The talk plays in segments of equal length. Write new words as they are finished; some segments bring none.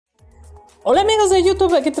Hola amigos de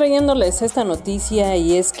YouTube, aquí trayéndoles esta noticia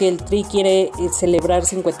y es que el Tri quiere celebrar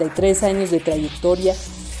 53 años de trayectoria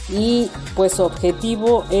y pues su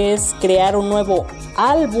objetivo es crear un nuevo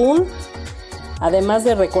álbum, además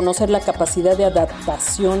de reconocer la capacidad de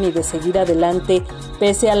adaptación y de seguir adelante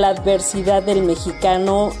pese a la adversidad del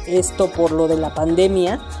mexicano, esto por lo de la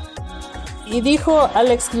pandemia. Y dijo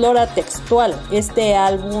Alex Lora textual: este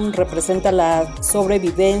álbum representa la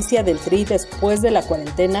sobrevivencia del Tri después de la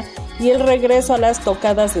cuarentena y el regreso a las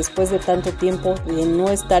tocadas después de tanto tiempo de no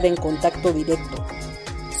estar en contacto directo.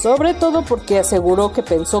 Sobre todo porque aseguró que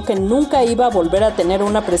pensó que nunca iba a volver a tener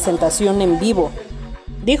una presentación en vivo.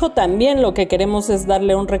 Dijo también: lo que queremos es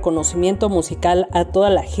darle un reconocimiento musical a toda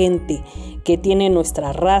la gente que tiene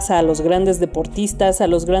nuestra raza, a los grandes deportistas, a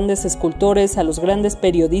los grandes escultores, a los grandes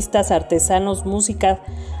periodistas, artesanos, música,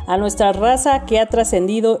 a nuestra raza que ha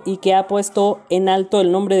trascendido y que ha puesto en alto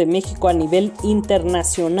el nombre de México a nivel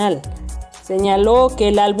internacional. Señaló que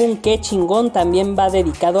el álbum Qué Chingón también va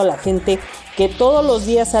dedicado a la gente que todos los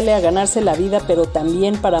días sale a ganarse la vida, pero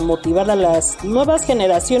también para motivar a las nuevas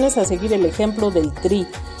generaciones a seguir el ejemplo del Tri,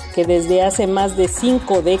 que desde hace más de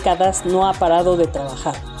 5 décadas no ha parado de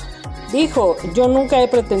trabajar. Dijo: yo nunca he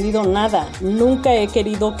pretendido nada, nunca he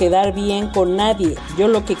querido quedar bien con nadie, yo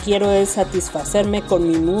lo que quiero es satisfacerme con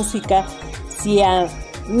mi música, si a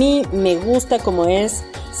mí me gusta como es,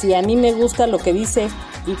 si a mí me gusta lo que dice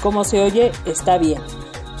y cómo se oye, está bien.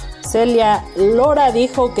 Celia Lora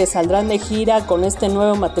dijo que saldrán de gira con este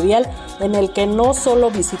nuevo material en el que no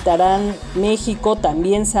solo visitarán México,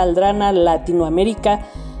 también saldrán a Latinoamérica,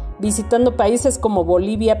 visitando países como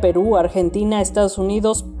Bolivia, Perú, Argentina, Estados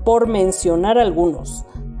Unidos, por mencionar algunos.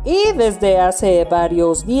 Y desde hace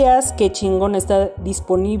varios días que Chingon está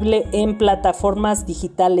disponible en plataformas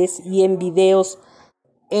digitales y en videos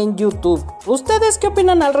en YouTube. ¿Ustedes qué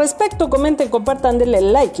opinan al respecto? Comenten, compartan, denle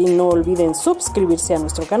like y no olviden suscribirse a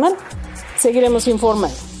nuestro canal. Seguiremos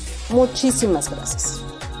informando. Muchísimas gracias.